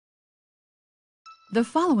The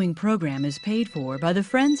following program is paid for by the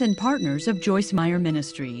friends and partners of Joyce Meyer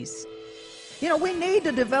Ministries. You know, we need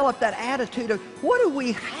to develop that attitude of what do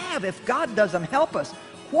we have if God doesn't help us?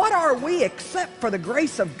 What are we except for the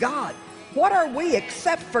grace of God? What are we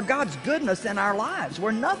except for God's goodness in our lives?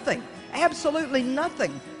 We're nothing, absolutely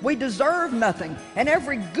nothing. We deserve nothing. And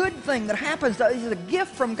every good thing that happens to us is a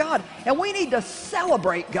gift from God. And we need to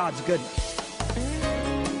celebrate God's goodness.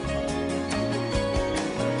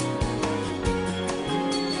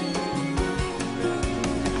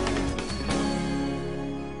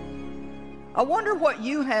 I wonder what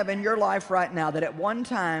you have in your life right now that at one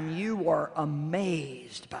time you were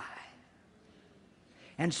amazed by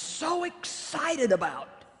and so excited about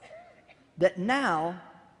that now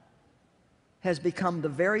has become the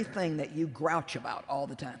very thing that you grouch about all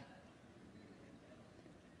the time.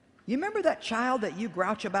 You remember that child that you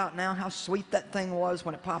grouch about now, how sweet that thing was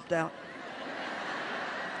when it popped out?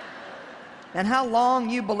 And how long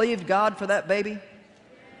you believed God for that baby?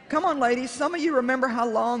 Come on, ladies, some of you remember how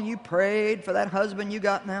long you prayed for that husband you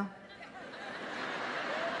got now?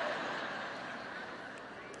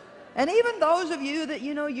 And even those of you that,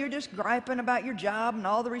 you know, you're just griping about your job and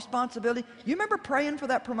all the responsibility, you remember praying for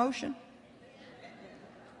that promotion?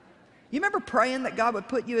 You remember praying that God would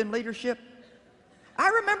put you in leadership? I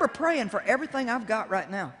remember praying for everything I've got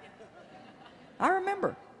right now. I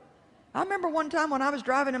remember one time when I was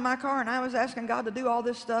driving in my car and I was asking God to do all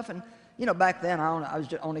this stuff, and you know, back then I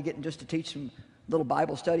was only getting just to teach some little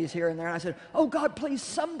Bible studies here and there. And I said, oh God, please,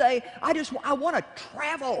 someday I want to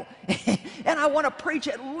travel and I want to preach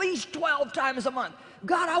at least 12 times a month.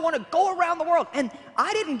 God, I want to go around the world. And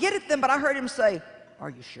I didn't get it then, but I heard him say,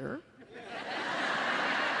 are you sure?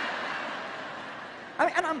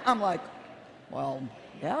 I'm like, well,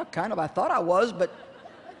 yeah, kind of. I thought I was, but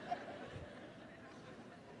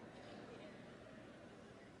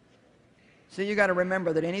so you got to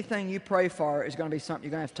remember that anything you pray for is going to be something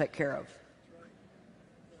you're going to have to take care of.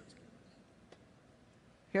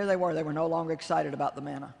 Here they were no longer excited about the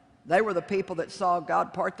manna. They were the people that saw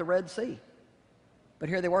God part the Red Sea. But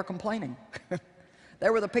here they were complaining. They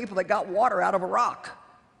were the people that got water out of a rock.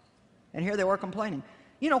 And here they were complaining.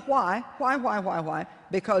 You know why? Why?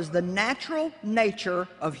 Because the natural nature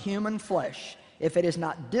of human flesh, if it is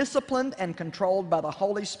not disciplined and controlled by the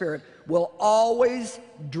Holy Spirit, will always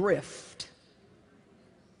drift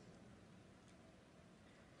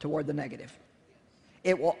toward the negative.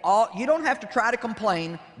 You don't have to try to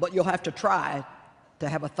complain, but you'll have to try to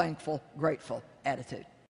have a thankful, grateful attitude.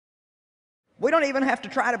 We don't even have to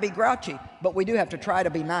try to be grouchy, but we do have to try to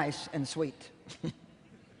be nice and sweet.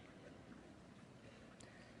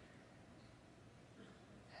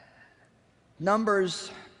 Numbers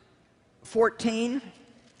 14.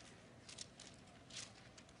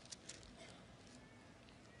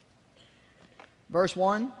 Verse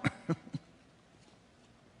 1.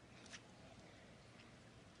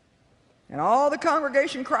 And all the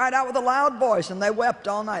congregation cried out with a loud voice, and they wept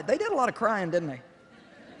all night. They did a lot of crying, didn't they?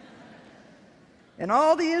 And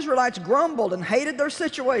all the Israelites grumbled and hated their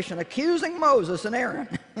situation, accusing Moses and Aaron.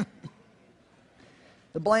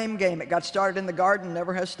 The blame game, it got started in the garden,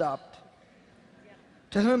 never has stopped.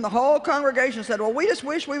 To whom the whole congregation said, well, we just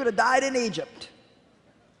wish we would have died in Egypt.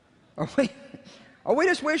 Or we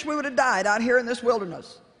just wish we would have died out here in this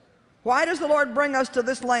wilderness. Why does the Lord bring us to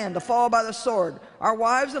this land to fall by the sword? Our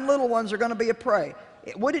wives and little ones are going to be a prey.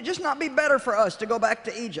 Would it just not be better for us to go back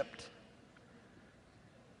to Egypt?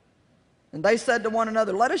 And they said to one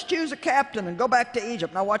another, let us choose a captain and go back to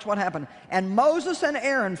Egypt. Now watch what happened. And Moses and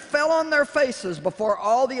Aaron fell on their faces before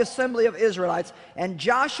all the assembly of Israelites. And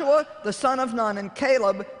Joshua the son of Nun and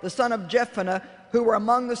Caleb the son of Jephunneh, who were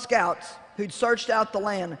among the scouts who'd searched out the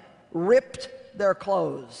land, ripped their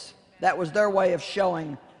clothes. That was their way of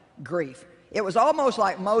showing grief. It was almost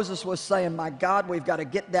like Moses was saying, my God, we've got to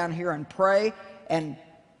get down here and pray and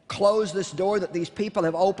close this door that these people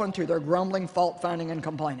have opened through their grumbling, fault-finding, and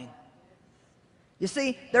complaining. You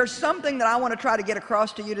see, there's something that I want to try to get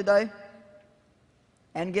across to you today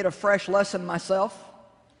and get a fresh lesson myself,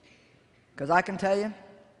 because I can tell you,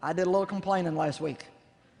 I did a little complaining last week.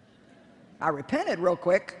 I repented real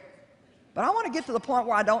quick, but I want to get to the point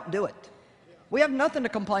where I don't do it. We have nothing to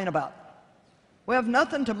complain about. We have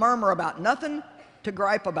nothing to murmur about, nothing to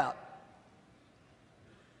gripe about.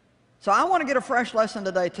 So I want to get a fresh lesson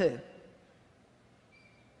today too.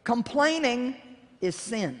 Complaining is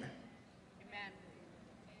sin. Amen.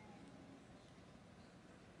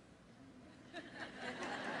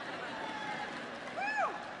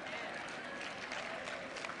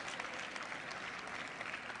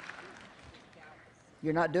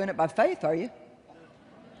 You're not doing it by faith, are you?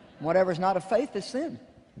 Whatever's not of faith is sin.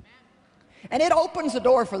 And it opens the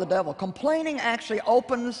door for the devil. Complaining actually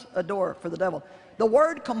opens a door for the devil. The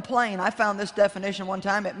word complain, I found this definition one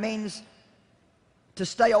time, it means to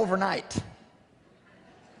stay overnight,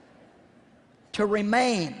 to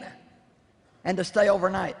remain, and to stay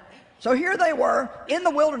overnight. So here they were in the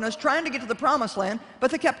wilderness trying to get to the promised land, but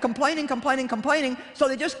they kept complaining, so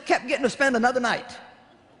they just kept getting to spend another night,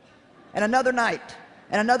 and another night,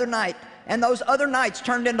 and another night, and those other nights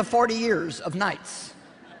turned into 40 years of nights.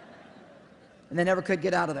 And they never could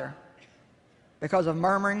get out of there because of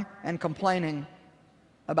murmuring and complaining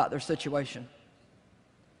about their situation.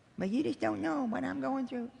 But you just don't know what I'm going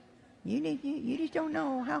through. You just don't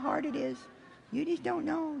know how hard it is. You just don't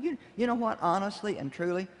know. You know what? Honestly and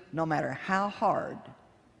truly, no matter how hard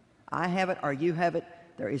I have it or you have it,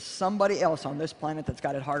 there is somebody else on this planet that's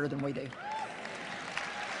got it harder than we do.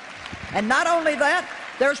 And not only that,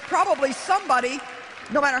 there's probably somebody,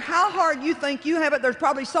 no matter how hard you think you have it, there's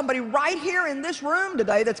probably somebody right here in this room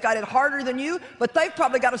today that's got it harder than you, but they've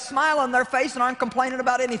probably got a smile on their face and aren't complaining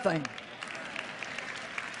about anything.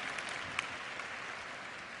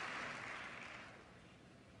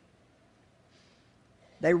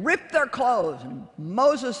 They ripped their clothes, and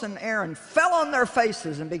Moses and Aaron fell on their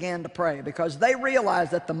faces and began to pray because they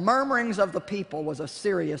realized that the murmurings of the people was a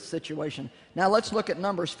serious situation. Now let's look at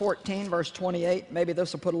Numbers 14, verse 28. Maybe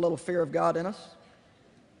this will put a little fear of God in us.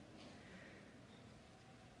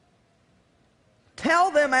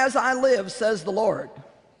 Tell them as I live, says the Lord,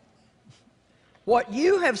 what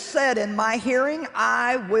you have said in my hearing,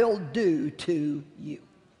 I will do to you.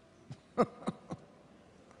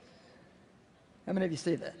 How many of you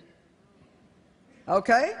see that?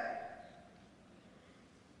 Okay?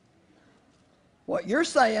 What you're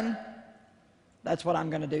saying, that's what I'm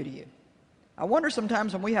going to do to you. I wonder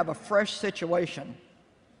sometimes when we have a fresh situation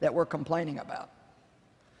that we're complaining about,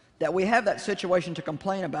 that we have that situation to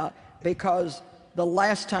complain about because the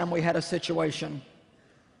last time we had a situation,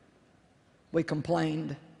 we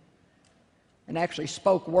complained and actually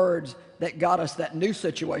spoke words that got us that new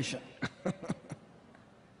situation.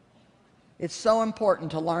 It's so important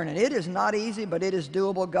to learn, and it is not easy, but it is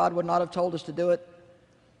doable. God would not have told us to do it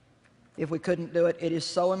if we couldn't do it. It is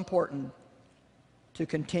so important to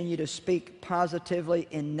continue to speak positively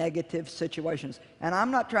in negative situations. And I'm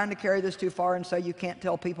not trying to carry this too far and say you can't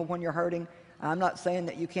tell people when you're hurting. I'm not saying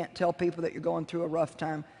that you can't tell people that you're going through a rough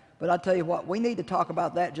time. But I'll tell you what, we need to talk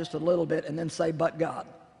about that just a little bit and then say, but God.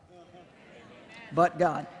 But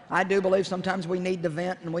God. I do believe sometimes we need to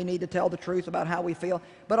vent and we need to tell the truth about how we feel.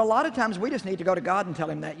 But a lot of times we just need to go to God and tell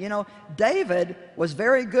him that. You know, David was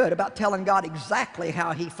very good about telling God exactly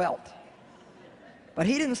how he felt. But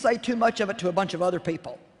he didn't say too much of it to a bunch of other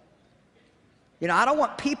people. You know, I don't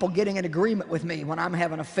want people getting in agreement with me when I'm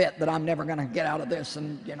having a fit that I'm never going to get out of this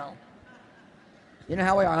and, you know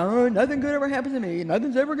how we are, oh, nothing good ever happens to me,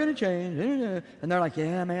 nothing's ever going to change. And they're like,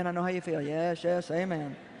 yeah, man, I know how you feel. Yes, yes,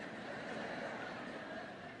 amen.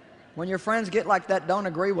 When your friends get like that, don't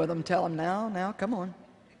agree with them. Tell them, now, come on.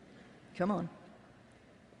 Come on.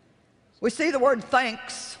 We see the word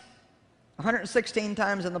thanks 116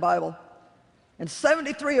 times in the Bible. And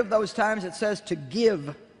 73 of those times it says to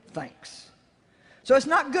give thanks. So it's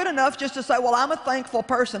not good enough just to say, well, I'm a thankful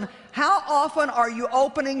person. How often are you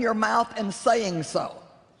opening your mouth and saying so?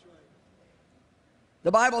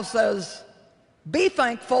 The Bible says, be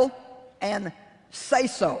thankful and say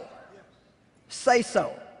so. Say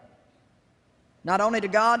so. Not only to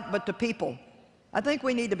God, but to people. I think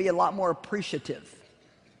we need to be a lot more appreciative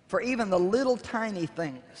for even the little tiny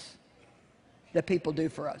things that people do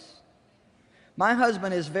for us. My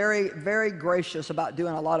husband is very, very gracious about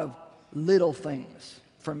doing a lot of little things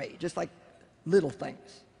for me, just like little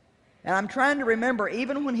things. And I'm trying to remember,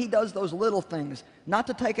 even when he does those little things, not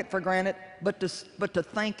to take it for granted, but to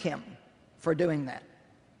thank him for doing that.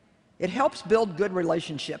 It helps build good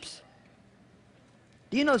relationships.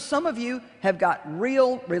 Do you know some of you have got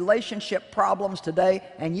real relationship problems today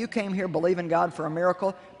and you came here believing God for a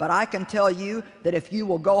miracle, but I can tell you that if you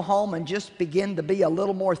will go home and just begin to be a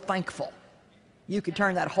little more thankful, you could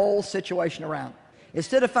turn that whole situation around.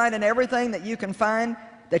 Instead of finding everything that you can find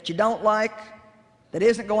that you don't like, that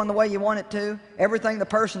isn't going the way you want it to, everything the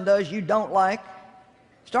person does you don't like,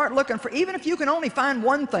 start looking for, even if you can only find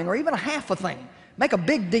one thing or even a half a thing, make a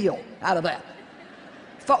big deal out of that.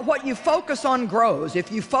 What you focus on grows. If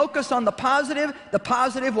you focus on the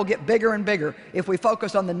positive will get bigger and bigger. If we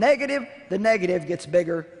focus on the negative gets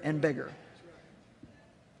bigger and bigger.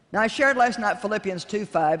 Now I shared last night Philippians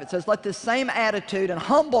 2:5. It says, let this same attitude and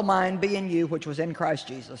humble mind be in you, which was in Christ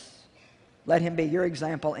Jesus. Let him be your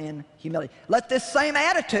example in humility. Let this same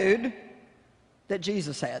attitude that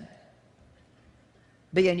Jesus had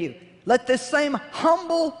be in you. let this same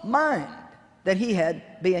humble mind that he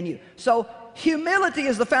had be in you. So humility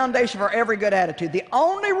is the foundation for every good attitude. The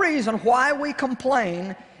only reason why we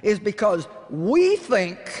complain is because we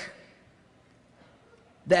think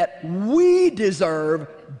that we deserve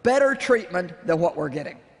better treatment than what we're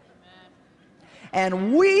getting.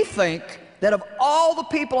 And we think that of all the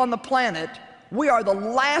people on the planet, we are the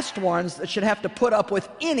last ones that should have to put up with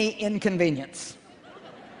any inconvenience.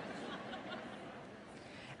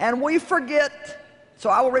 And we forget, so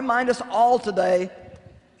I will remind us all today,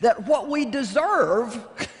 that what we deserve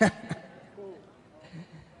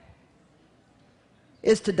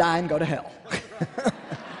is to die and go to hell.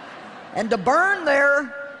 And to burn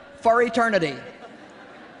there for eternity.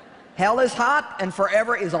 Hell is hot, and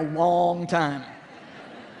forever is a long time.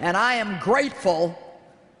 And I am grateful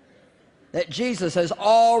that Jesus has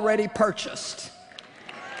already purchased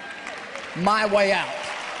my way out.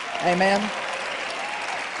 Amen.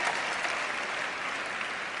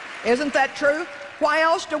 Isn't that true? Why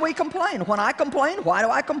else do we complain? When I complain, why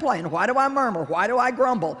do I complain? Why do I murmur? Why do I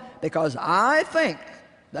grumble? Because I think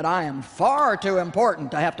that I am far too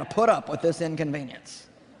important to have to put up with this inconvenience.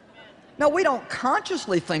 No, we don't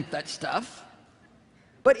consciously think that stuff,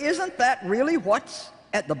 but isn't that really what's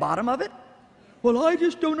at the bottom of it? Well, I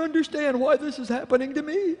just don't understand why this is happening to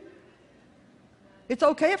me. It's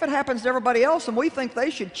okay if it happens to everybody else and we think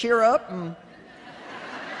they should cheer up and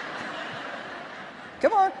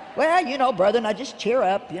come on, well, you know, brother, now just cheer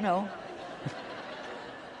up, you know.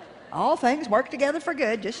 All things work together for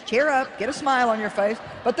good. Just cheer up, get a smile on your face.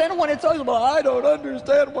 But then when it's over, well, I don't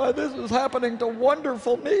understand why this is happening to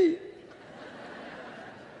wonderful me.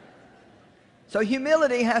 So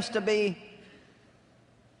humility has to be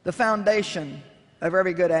the foundation of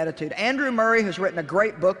every good attitude. Andrew Murray has written a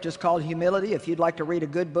great book just called Humility. If you'd like to read a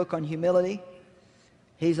good book on humility,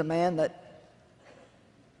 he's a man that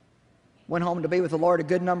went home to be with the Lord a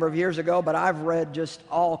good number of years ago, but I've read just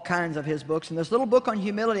all kinds of his books. And this little book on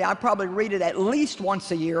humility, I probably read it at least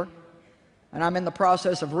once a year. And I'm in the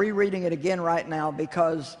process of rereading it again right now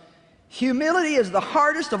because humility is the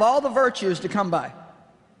hardest of all the virtues to come by.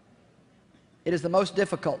 It is the most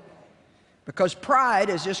difficult because pride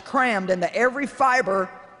is just crammed into every fiber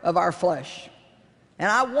of our flesh. And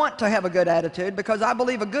I want to have a good attitude because I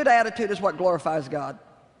believe a good attitude is what glorifies God.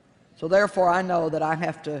 So therefore I know that I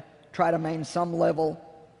have to try to maintain some level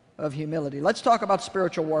of humility. Let's talk about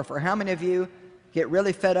spiritual warfare. How many of you get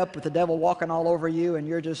really fed up with the devil walking all over you and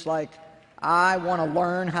you're just like, I want to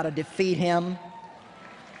learn how to defeat him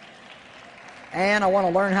and I want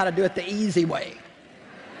to learn how to do it the easy way.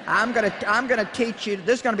 I'm gonna teach you,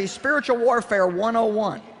 this is going to be Spiritual Warfare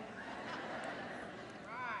 101.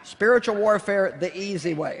 Spiritual warfare the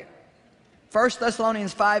easy way. 1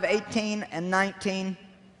 Thessalonians 5:18 and 19.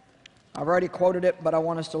 I've already quoted it, but I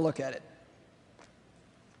want us to look at it.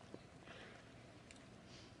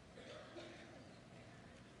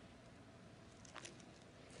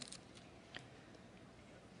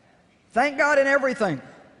 Thank God in everything,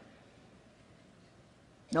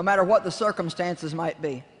 no matter what the circumstances might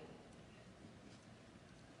be.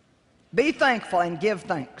 Be thankful and give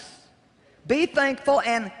thanks. Be thankful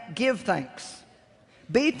and give thanks.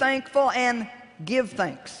 Be thankful and give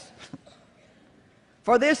thanks.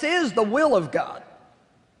 For this is the will of God.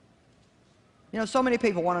 You know, so many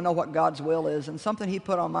people want to know what God's will is, and something he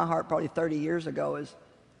put on my heart probably 30 years ago is,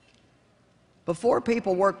 before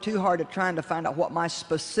people work too hard at trying to find out what my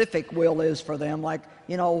specific will is for them, like,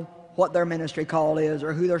 you know, what their ministry call is,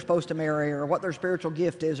 or who they're supposed to marry, or what their spiritual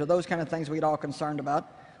gift is, or those kind of things we get all concerned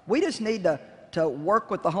about, we just need to work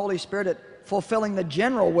with the Holy Spirit at fulfilling the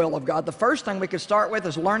general will of God. The first thing we could start with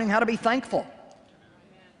is learning how to be thankful.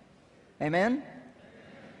 Amen?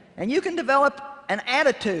 And you can develop an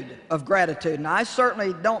attitude of gratitude. Now, I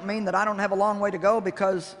certainly don't mean that I don't have a long way to go,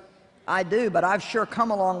 because I do, but I've sure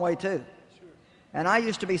come a long way too. And I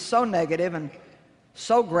used to be so negative and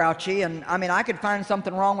so grouchy, and I mean, I could find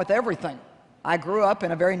something wrong with everything. I grew up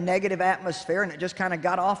in a very negative atmosphere, and it just kind of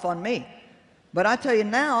got off on me. But I tell you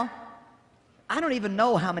now, I don't even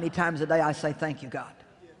know how many times a day I say, thank you, God.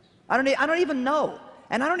 I don't even know.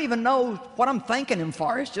 And I don't even know what I'm thanking him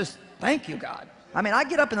for. It's just, thank you, God. I mean, I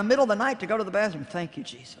get up in the middle of the night to go to the bathroom. Thank you,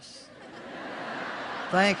 Jesus.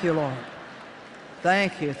 Thank you, Lord.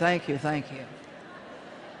 Thank you, thank you, thank you.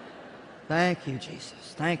 Thank you,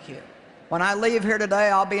 Jesus. Thank you. When I leave here today,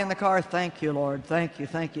 I'll be in the car. Thank you, Lord. Thank you,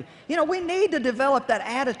 thank you. You know, we need to develop that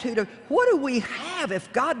attitude of, what do we have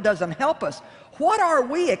if God doesn't help us? What are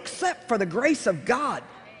we except for the grace of God?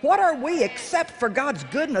 What are we except for God's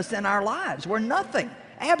goodness in our lives? We're nothing.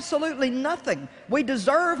 absolutely nothing. We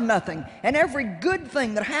deserve nothing. And every good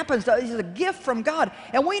thing that happens to us is a gift from God.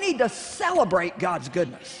 And we need to celebrate God's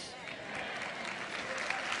goodness.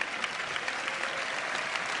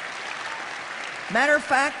 Matter of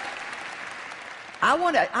fact, I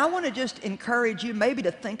want to just encourage you maybe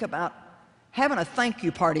to think about having a thank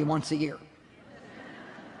you party once a year.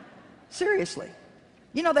 Seriously.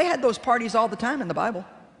 You know, they had those parties all the time in the Bible.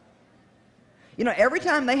 You know, every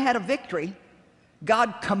time they had a victory,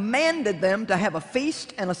 God commanded them to have a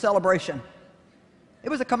feast and a celebration. It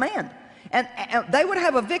was a command. And they would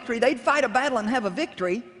have a victory. They'd fight a battle and have a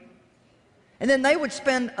victory. And then they would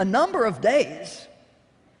spend a number of days,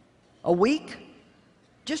 a week,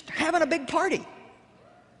 just having a big party.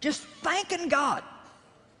 Just thanking God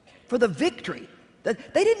for the victory.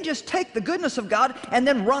 That they didn't just take the goodness of God and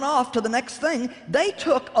then run off to the next thing. They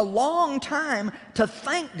took a long time to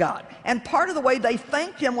thank God. And part of the way they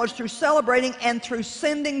thanked Him was through celebrating and through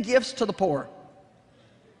sending gifts to the poor.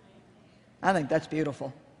 I think that's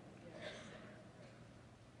beautiful.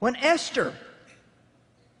 When Esther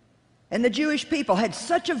and the Jewish people had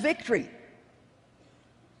such a victory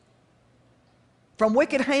from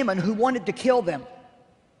wicked Haman who wanted to kill them,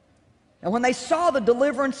 and when they saw the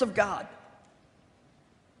deliverance of God,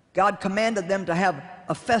 God commanded them to have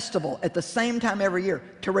a festival at the same time every year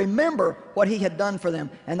to remember what He had done for them.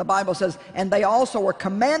 And the Bible says, and they also were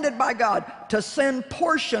commanded by God to send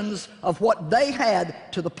portions of what they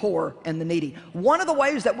had to the poor and the needy. One of the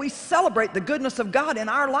ways that we celebrate the goodness of God in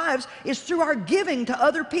our lives is through our giving to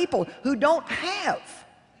other people who don't have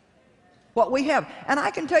what we have. And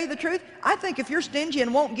I can tell you the truth, I think if you're stingy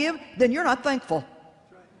and won't give, then you're not thankful.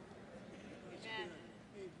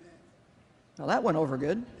 Well, that went over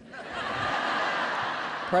good.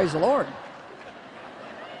 Praise the Lord.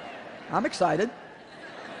 I'm excited.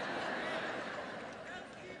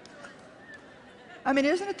 I mean,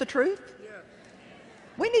 isn't it the truth?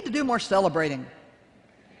 We need to do more celebrating.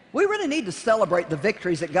 We really need to celebrate the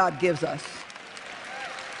victories that God gives us.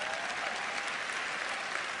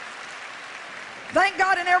 Thank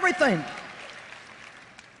God in everything.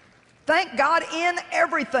 Thank God in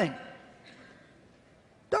everything.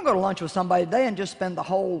 Don't go to lunch with somebody today and just spend the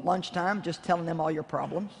whole lunchtime just telling them all your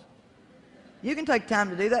problems. You can take time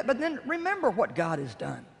to do that, but then remember what God has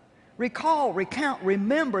done. Recall, recount,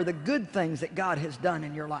 remember the good things that God has done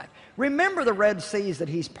in your life. Remember the Red Seas that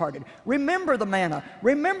He's parted. Remember the manna.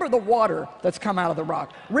 Remember the water that's come out of the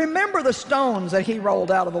rock. Remember the stones that He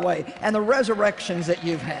rolled out of the way and the resurrections that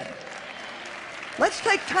you've had. Let's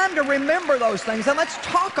take time to remember those things and let's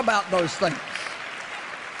talk about those things.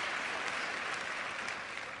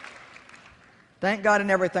 Thank God in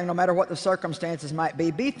everything, no matter what the circumstances might be.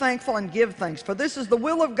 Be thankful and give thanks, for this is the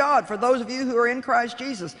will of God for those of you who are in Christ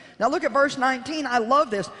Jesus. Now look at verse 19. I love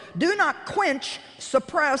this. Do not quench,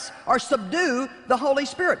 suppress, or subdue the Holy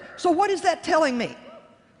Spirit. So what is that telling me?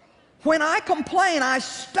 When I complain, I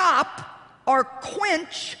stop or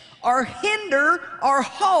quench or hinder or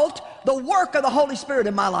halt the work of the Holy Spirit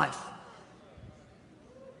in my life.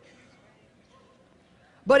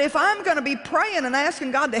 But if I'm going to be praying and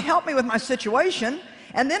asking God to help me with my situation,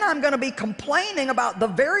 and then I'm going to be complaining about the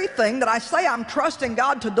very thing that I say I'm trusting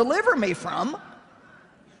God to deliver me from,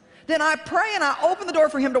 then I pray and I open the door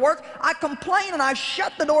for Him to work. I complain and I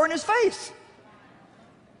shut the door in His face.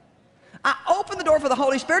 I open the door for the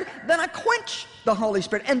Holy Spirit, then I quench the Holy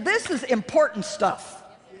Spirit. And this is important stuff.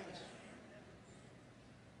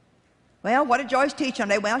 Well, what did Joyce teach on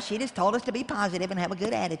today? Well, she just told us to be positive and have a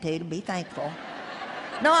good attitude and be thankful.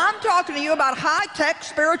 No, I'm talking to you about high-tech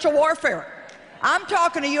spiritual warfare. I'm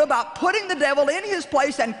talking to you about putting the devil in his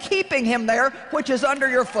place and keeping him there, which is under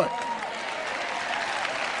your foot.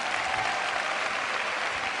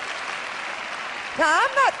 Now,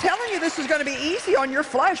 I'm not telling you this is going to be easy on your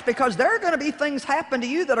flesh, because there are going to be things happen to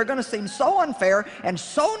you that are going to seem so unfair and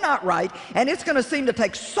so not right, and it's going to seem to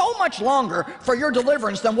take so much longer for your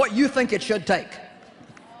deliverance than what you think it should take.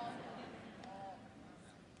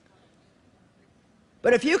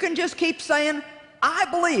 But if you can just keep saying, I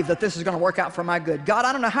believe that this is going to work out for my good. God,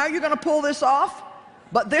 I don't know how you're going to pull this off,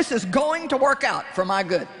 but this is going to work out for my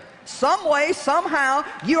good. Some way, somehow,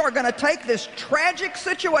 you are going to take this tragic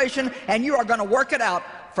situation and you are going to work it out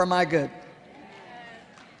for my good.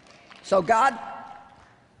 So God,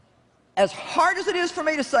 as hard as it is for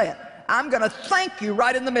me to say it, I'm going to thank you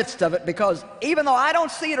right in the midst of it, because even though I don't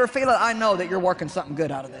see it or feel it, I know that you're working something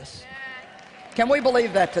good out of this. Can we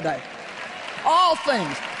believe that today? All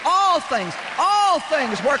things, all things, all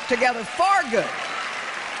things work together for good.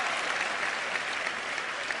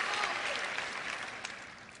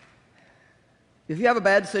 If you have a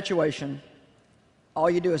bad situation, all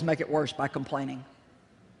you do is make it worse by complaining.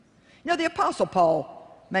 You know, the Apostle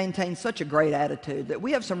Paul maintained such a great attitude that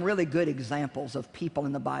we have some really good examples of people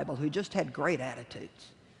in the Bible who just had great attitudes.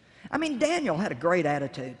 I mean, Daniel had a great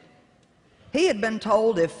attitude. He had been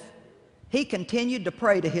told if he continued to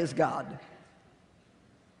pray to his God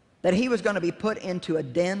that he was going to be put into a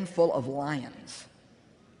den full of lions.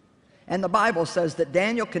 And the Bible says that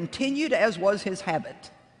Daniel continued, as was his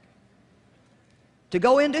habit, to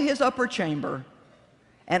go into his upper chamber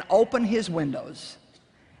and open his windows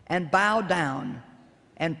and bow down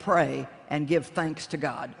and pray and give thanks to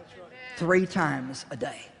God 3 times a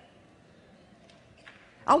day.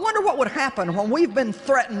 I wonder what would happen when we've been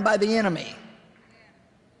threatened by the enemy.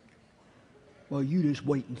 Well, you just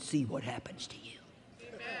wait and see what happens to you.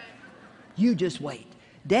 You just wait.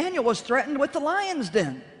 Daniel was threatened with the lion's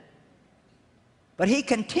den, but he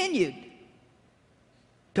continued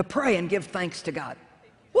to pray and give thanks to God.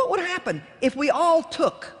 What would happen if we all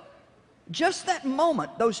took just that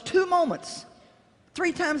moment, those 2 moments,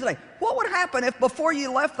 3 times a day? What would happen if before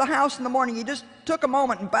you left the house in the morning you just took a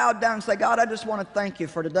moment and bowed down and said, God, I just want to thank you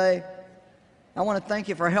for today. I want to thank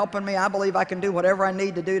you for helping me. I believe I can do whatever I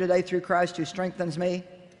need to do today through Christ who strengthens me.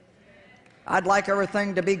 I'd like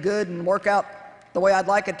everything to be good and work out the way I'd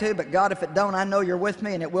like it to, but God, if it don't, I know you're with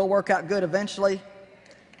me and it will work out good eventually.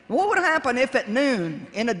 What would happen if at noon,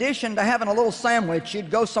 in addition to having a little sandwich, you'd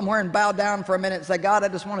go somewhere and bow down for a minute and say, God, I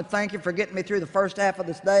just want to thank you for getting me through the first half of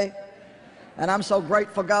this day. And I'm so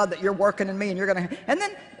grateful, God, that you're working in me and you're going to... And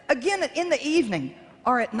then again in the evening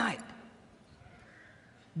or at night.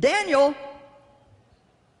 Daniel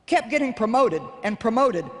kept getting promoted and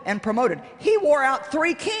promoted and promoted. He wore out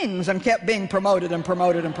 3 kings and kept being promoted and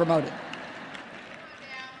promoted and promoted.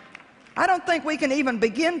 I don't think we can even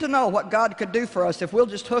begin to know what God could do for us if we'll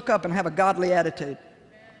just hook up and have a godly attitude.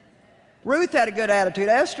 Ruth had a good attitude.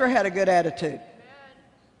 Esther had a good attitude.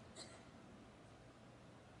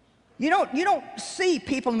 You don't see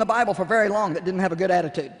people in the Bible for very long that didn't have a good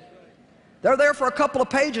attitude. They're there for a couple of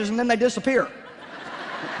pages and then they disappear.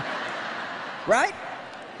 Right?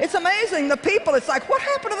 It's amazing, the people, it's like, what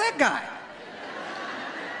happened to that guy?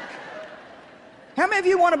 How many of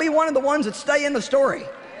you want to be one of the ones that stay in the story?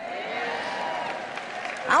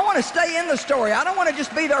 I want to stay in the story. I don't want to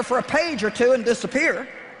just be there for a page or 2 and disappear.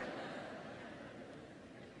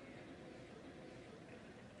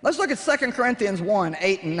 Let's look at 2 Corinthians 1,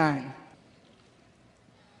 8 and 9.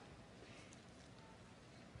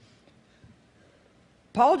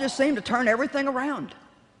 Paul just seemed to turn everything around.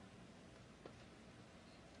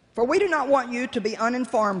 For we do not want you to be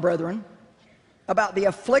uninformed, brethren, about the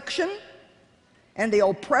affliction and the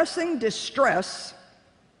oppressing distress.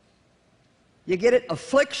 You get it?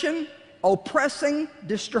 Affliction, oppressing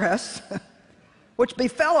distress, which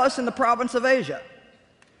befell us in the province of Asia.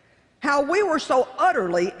 How we were so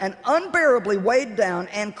utterly and unbearably weighed down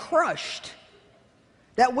and crushed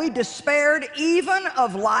that we despaired even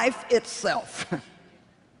of life itself.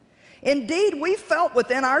 Indeed, we felt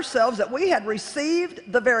within ourselves that we had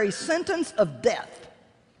received the very sentence of death,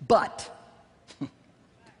 but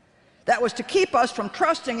that was to keep us from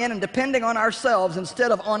trusting in and depending on ourselves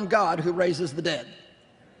instead of on God who raises the dead.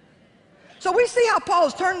 So we see how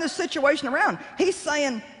Paul's turned this situation around. He's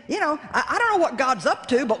saying, you know, I don't know what God's up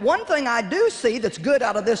to, but one thing I do see that's good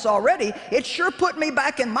out of this already, it sure put me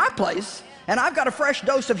back in my place, and I've got a fresh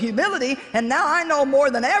dose of humility, and now I know more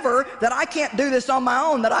than ever that I can't do this on my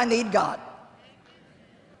own, that I need God.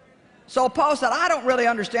 So Paul said, I don't really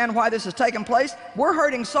understand why this is taking place. We're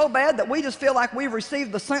hurting so bad that we just feel like we've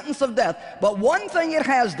received the sentence of death. But one thing it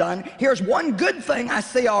has done, here's one good thing I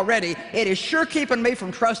see already. It is sure keeping me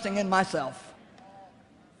from trusting in myself.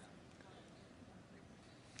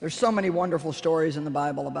 There's so many wonderful stories in the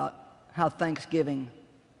Bible about how Thanksgiving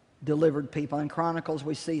delivered people. In Chronicles,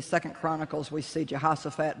 we see, 2 Chronicles, we see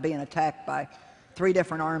Jehoshaphat being attacked by 3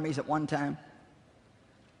 different armies at one time.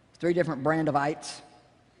 3 different Brandovites.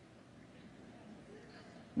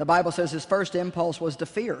 The Bible says his first impulse was to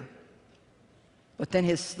fear. But then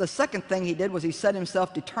the second thing he did was he set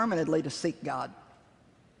himself determinedly to seek God.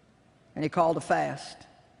 And he called a fast.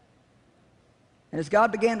 And as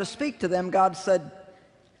God began to speak to them, God said,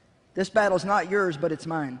 this battle's not yours, but it's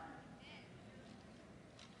mine.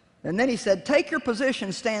 And then he said, take your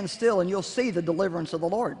position, stand still, and you'll see the deliverance of the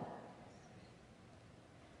Lord.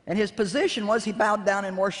 And his position was he bowed down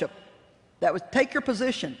in worship. That was, take your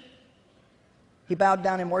position. He bowed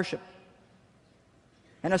down in worship.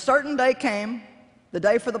 And a certain day came, the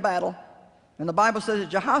day for the battle, and the Bible says that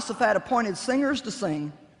Jehoshaphat appointed singers to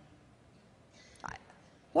sing.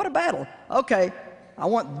 What a battle. Okay, I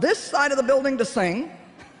want this side of the building to sing,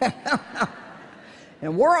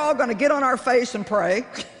 and we're all going to get on our face and pray.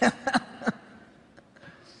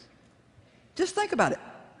 Just think about it.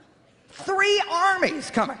 3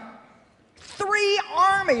 armies coming. 3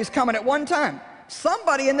 armies coming at one time.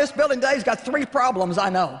 Somebody in this building today has got 3 problems,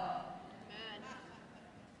 I know.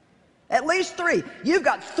 At least 3. You've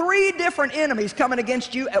got 3 different enemies coming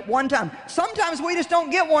against you at one time. Sometimes we just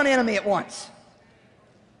don't get one enemy at once.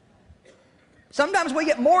 Sometimes we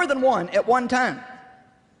get more than one at one time.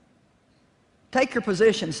 Take your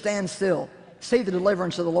position, stand still, see the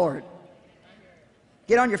deliverance of the Lord.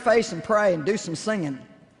 Get on your face and pray and do some singing.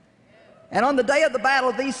 And on the day of the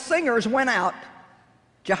battle, these singers went out.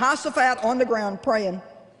 Jehoshaphat on the ground praying.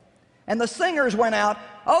 And the singers went out,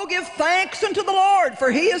 "Oh, give thanks unto the Lord,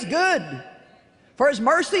 for he is good, for his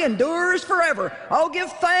mercy endures forever. Oh,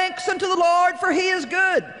 give thanks unto the Lord, for he is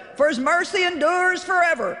good, for his mercy endures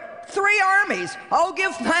forever." 3 armies. "Oh,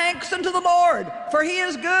 give thanks unto the Lord, for he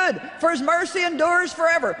is good, for his mercy endures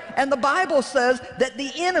forever." And the Bible says that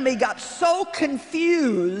the enemy got so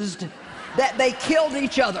confused that they killed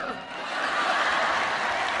each other.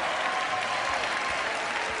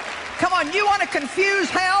 Come on, you want to confuse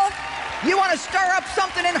hell? You want to stir up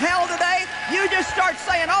something in hell today? You just start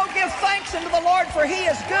saying, "Oh, give thanks unto the Lord, for he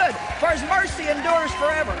is good, for his mercy endures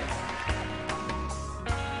forever."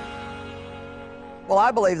 Well,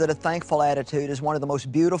 I believe that a thankful attitude is one of the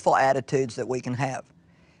most beautiful attitudes that we can have.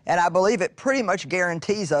 And I believe it pretty much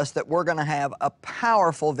guarantees us that we're going to have a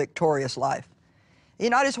powerful, victorious life. You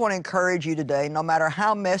know, I just want to encourage you today, no matter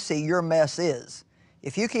how messy your mess is,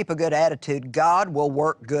 if you keep a good attitude, God will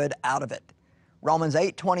work good out of it. Romans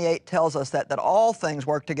 8:28 tells us that all things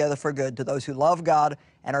work together for good to those who love God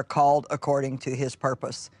and are called according to his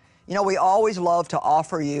purpose. You know, we always love to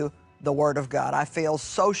offer you the Word of God. I feel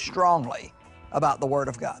so strongly about the Word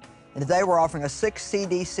of God. And today we're offering a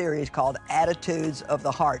 6-CD series called Attitudes of the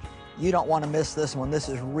Heart. You don't want to miss this one. This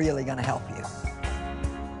is really going to help you.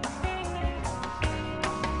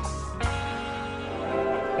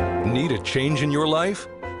 Need a change in your life?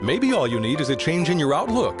 Maybe all you need is a change in your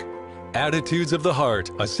outlook. Attitudes of the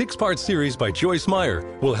Heart, a 6-part series by Joyce Meyer,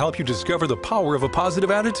 will help you discover the power of a positive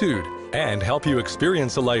attitude and help you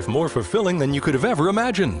experience a life more fulfilling than you could have ever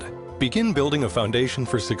imagined. Begin building a foundation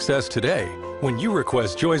for success today when you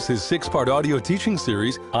request Joyce's 6-part audio teaching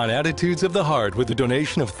series on Attitudes of the Heart with a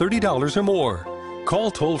donation of $30 or more.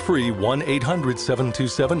 Call toll-free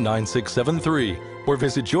 1-800-727-9673 or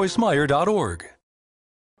visit joycemeyer.org.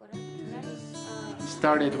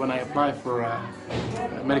 Started when I applied for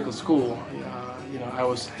medical school. You know, I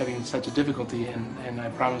was having such a difficulty, and I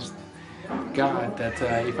promised God that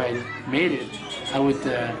if I made it, I would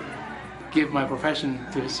give my profession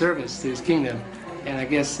to his service, to his kingdom. And I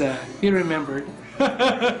guess he remembered.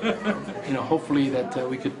 You know, hopefully that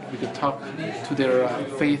we could talk to their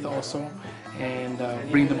faith also, and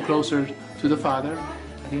bring them closer to the Father.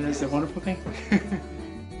 I think that's a wonderful thing.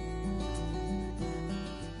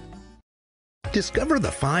 Discover the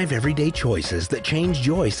 5 everyday choices that change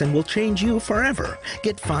Joyce and will change you forever.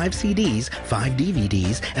 Get 5 CDs, 5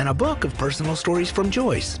 DVDs, and a book of personal stories from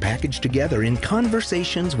Joyce, packaged together in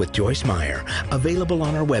Conversations with Joyce Meyer. Available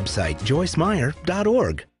on our website,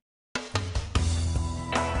 joycemeyer.org.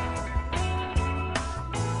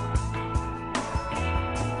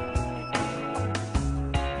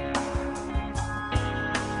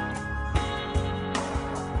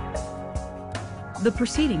 The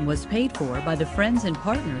proceeding was paid for by the friends and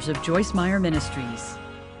partners of Joyce Meyer Ministries.